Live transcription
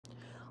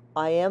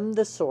I am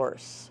the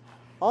source.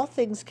 All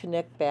things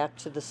connect back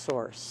to the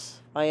source.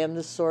 I am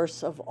the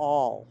source of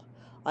all.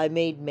 I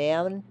made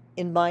man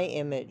in my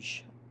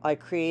image. I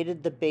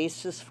created the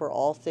basis for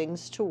all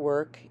things to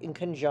work in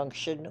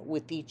conjunction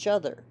with each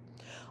other.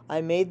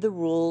 I made the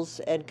rules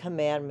and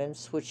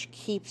commandments which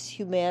keeps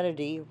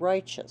humanity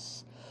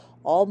righteous.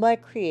 All my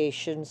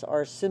creations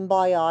are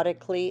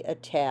symbiotically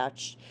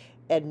attached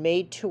and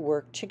made to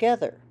work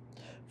together.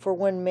 For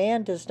when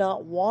man does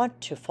not want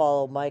to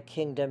follow my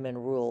kingdom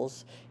and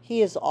rules,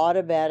 he is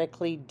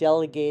automatically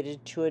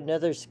delegated to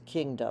another's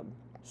kingdom,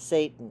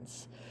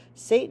 Satan's.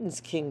 Satan's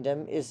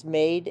kingdom is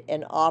made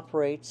and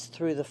operates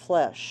through the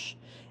flesh.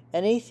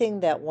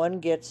 Anything that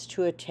one gets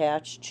to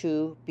attach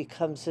to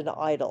becomes an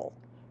idol,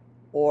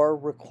 or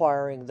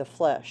requiring the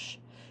flesh.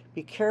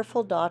 Be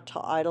careful not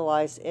to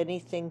idolize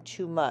anything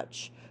too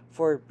much,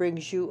 for it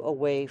brings you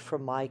away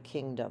from my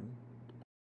kingdom.